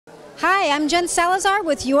Hi, I'm Jen Salazar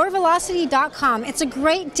with YourVelocity.com. It's a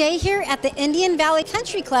great day here at the Indian Valley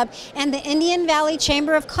Country Club, and the Indian Valley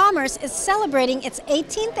Chamber of Commerce is celebrating its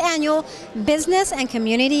 18th annual Business and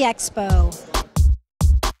Community Expo.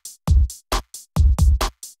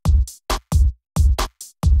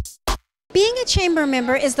 Being a chamber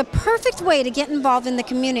member is the perfect way to get involved in the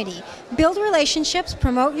community, build relationships,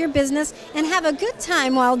 promote your business, and have a good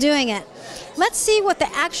time while doing it. Let's see what the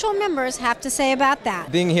actual members have to say about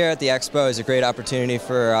that. Being here at the Expo is a great opportunity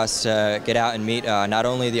for us to get out and meet not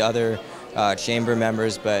only the other chamber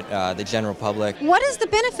members, but the general public. What is the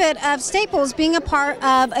benefit of Staples being a part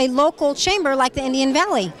of a local chamber like the Indian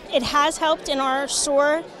Valley? It has helped in our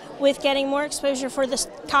store with getting more exposure for the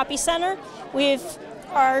copy center.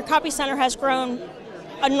 Our copy center has grown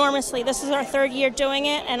enormously. This is our third year doing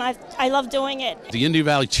it, and I love doing it. The Indian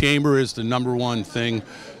Valley Chamber is the #1 thing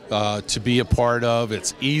to be a part of.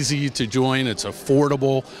 It's easy to join, it's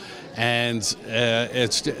affordable, and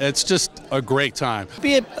it's just a great time.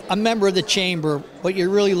 Be a member of the chamber. What you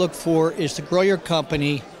really look for is to grow your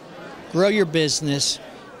company, grow your business.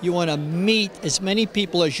 You want to meet as many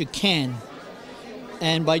people as you can,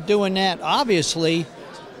 and by doing that, obviously,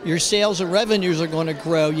 your sales and revenues are going to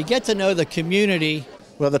grow. You get to know the community.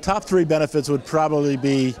 Well, the top 3 benefits would probably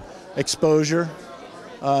be exposure,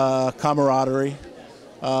 camaraderie,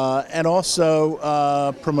 and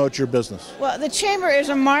also promote your business. Well, the Chamber is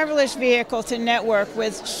a marvelous vehicle to network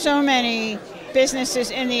with so many businesses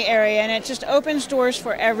in the area, and it just opens doors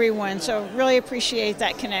for everyone, so really appreciate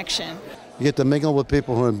that connection. You get to mingle with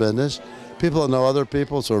people who are in business, people that know other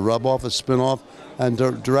people, so rub off and spin off, and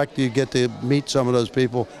directly you get to meet some of those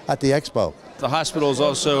people at the Expo. The hospital is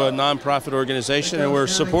also a nonprofit organization, and we're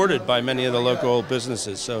supported by many of the local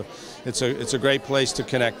businesses, so it's a great place to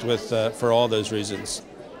connect with for all those reasons.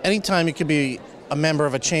 Anytime you can be a member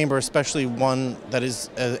of a chamber, especially one that is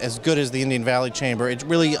as good as the Indian Valley Chamber, it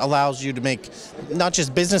really allows you to make not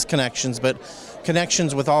just business connections, but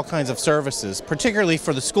connections with all kinds of services. Particularly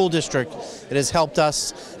for the school district, it has helped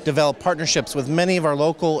us develop partnerships with many of our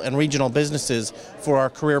local and regional businesses for our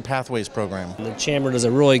Career Pathways program. The Chamber does a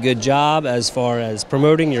really good job as far as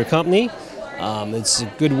promoting your company. It's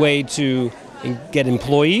a good way to get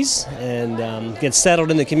employees and get settled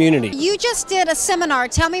in the community. You just did a seminar.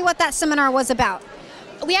 Tell me what that seminar was about.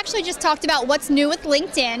 We actually just talked about what's new with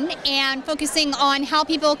LinkedIn and focusing on how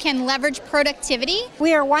people can leverage productivity.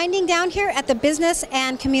 We are winding down here at the Business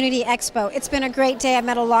and Community Expo. It's been a great day. I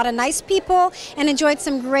met a lot of nice people and enjoyed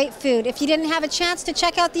some great food. If you didn't have a chance to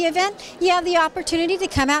check out the event, you have the opportunity to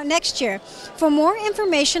come out next year. For more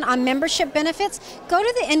information on membership benefits, go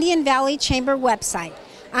to the Indian Valley Chamber website.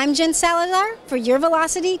 I'm Jen Salazar for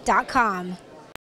YourVelocity.com.